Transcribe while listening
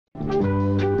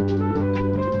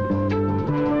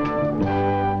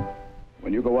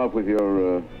off with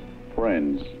your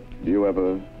friends, do you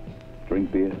ever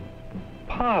drink beer?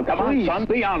 Pop, Come on, son,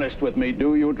 be honest with me.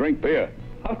 Do you drink beer?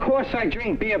 Of course I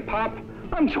drink beer, Pop.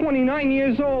 I'm 29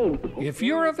 years old. If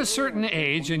you're of a certain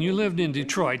age and you lived in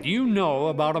Detroit, you know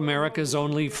about America's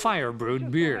only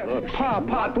fire-brewed beer.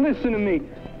 Pop, listen to me.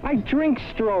 I drink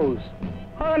Strohs.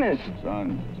 Honest.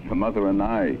 Son, your mother and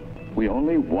I, we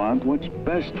only want what's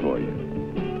best for you.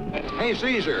 Hey,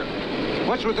 Caesar,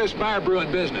 what's with this fire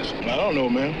brewing business? I don't know,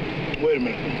 man. Wait a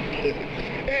minute.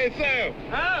 Hey, Sam.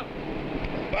 Huh?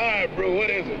 Fire brew, what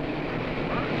is it?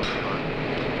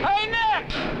 Hey,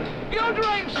 Nick! You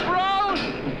drink Stroh's?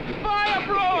 Fire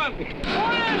brewing!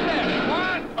 What is it?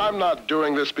 What? I'm not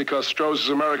doing this because Stroh's is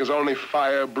America's only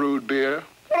fire-brewed beer.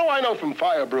 What do I know from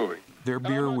fire brewing? Their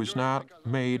beer was not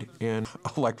made in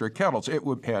electric kettles. It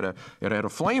had a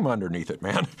flame underneath it,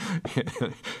 man,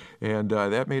 and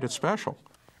that made it special.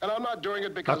 And I'm not doing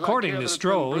it because According to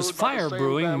Stroh's, fire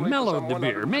brewing mellowed the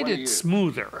beer, made it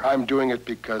smoother. I'm doing it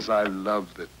because I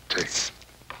love the taste.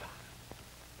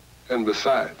 And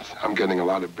besides, I'm getting a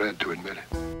lot of bread to admit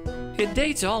it. It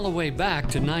dates all the way back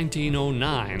to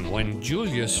 1909 when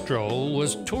Julius Stroh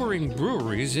was touring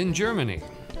breweries in Germany.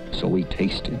 So we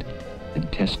tasted and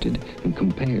tested and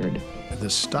compared. The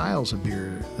styles of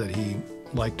beer that he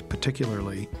liked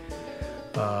particularly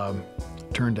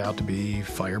turned out to be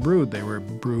fire-brewed. They were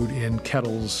brewed in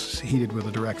kettles heated with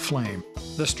a direct flame.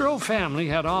 The Stroh family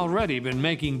had already been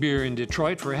making beer in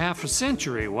Detroit for half a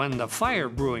century when the fire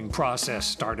brewing process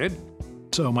started.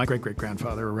 So my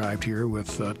great-great-grandfather arrived here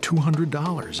with $200 in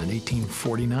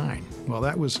 1849. Well,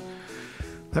 that was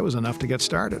enough to get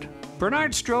started.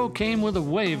 Bernhard Stroh came with a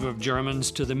wave of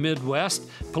Germans to the Midwest,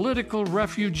 political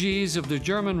refugees of the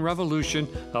German Revolution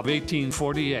of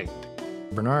 1848.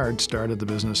 Bernhard started the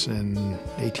business in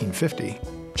 1850,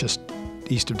 just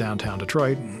east of downtown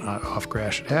Detroit, off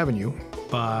Gratiot Avenue.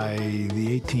 By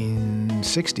the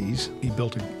 1860s, he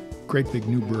built a great big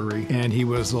new brewery, and he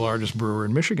was the largest brewer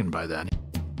in Michigan by then.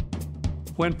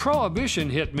 When Prohibition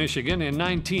hit Michigan in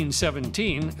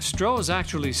 1917, Stroh's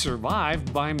actually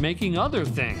survived by making other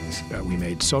things. We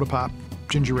made soda pop,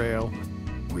 ginger ale.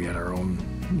 We had our own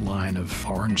line of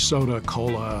orange soda,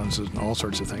 cola, all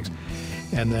sorts of things.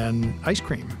 And then ice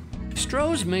cream.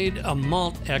 Stroh's made a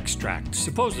malt extract,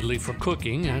 supposedly for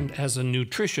cooking and as a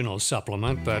nutritional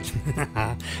supplement, but,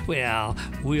 well,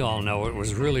 we all know it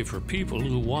was really for people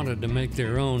who wanted to make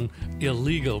their own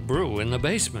illegal brew in the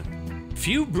basement.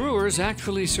 Few brewers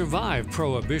actually survived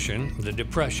Prohibition, the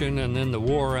Depression, and then the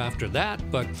war after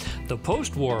that, but the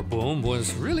post-war boom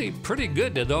was really pretty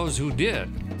good to those who did.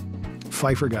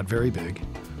 Pfeiffer got very big,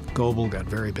 Goebel got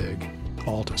very big,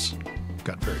 Altus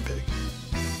got very big.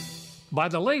 By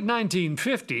the late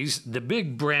 1950s, the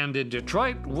big brand in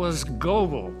Detroit was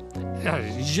Goebel,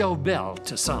 Joe Bell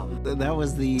to some. That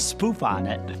was the spoof on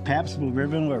it. Pabst Blue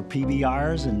Ribbon were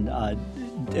PBRs, and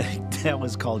that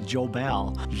was called Joe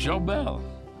Bell. Joe Bell.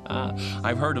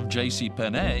 I've heard of J.C.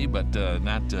 Penney, but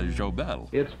not Joe Bell.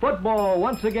 It's football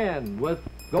once again with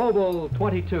Goebel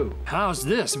 22. How's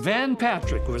this? Van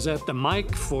Patrick was at the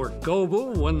mic for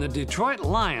Goebel when the Detroit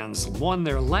Lions won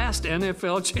their last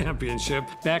NFL championship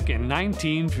back in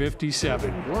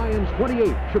 1957. Lions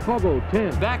 28, Chicago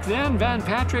 10. Back then, Van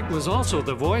Patrick was also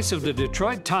the voice of the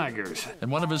Detroit Tigers.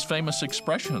 And one of his famous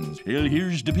expressions,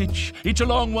 here's the pitch, it's a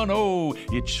long one, oh,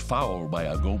 it's foul by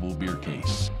a Goebel beer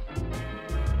case.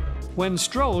 When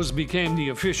Stroh's became the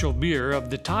official beer of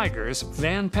the Tigers,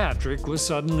 Van Patrick was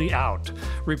suddenly out,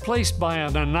 replaced by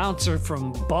an announcer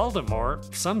from Baltimore,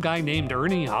 some guy named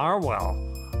Ernie Harwell.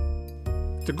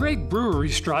 The Great Brewery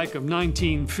Strike of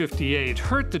 1958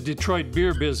 hurt the Detroit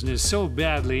beer business so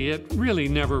badly it really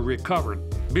never recovered.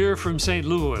 Beer from St.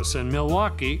 Louis and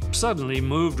Milwaukee suddenly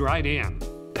moved right in.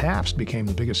 Pabst became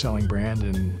the biggest selling brand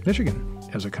in Michigan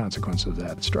as a consequence of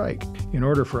that strike. In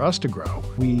order for us to grow,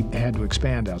 we had to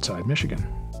expand outside Michigan.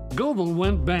 Goebel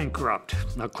went bankrupt,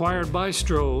 acquired by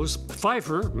Stroh's.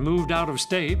 Pfeiffer moved out of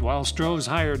state while Stroh's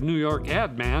hired New York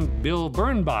ad man Bill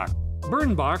Bernbach.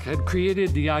 Bernbach had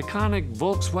created the iconic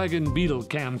Volkswagen Beetle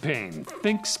campaign,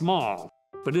 Think Small.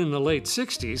 But in the late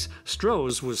 60s,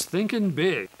 Stroh's was thinking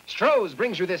big. Stroh's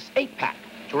brings you this 8-pack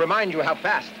to remind you how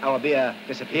fast our beer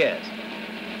disappears.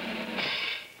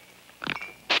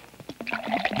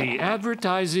 The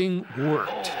advertising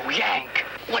worked. Oh, Yank,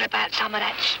 what about some of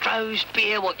that Stroh's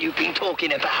beer, what you've been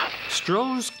talking about?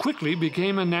 Stroh's quickly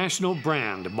became a national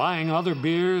brand, buying other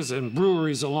beers and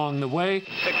breweries along the way.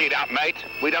 Pick it up, mate.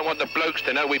 We don't want the blokes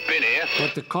to know we've been here.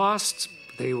 But the costs,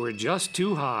 they were just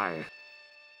too high.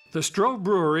 The Stroh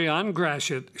Brewery on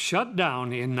Gratiot shut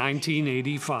down in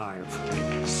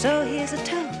 1985. So here's a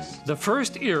toast The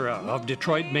first era of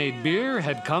Detroit-made beer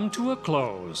had come to a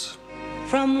close.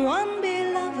 From one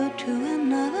beloved to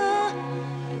another,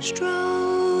 Stroh.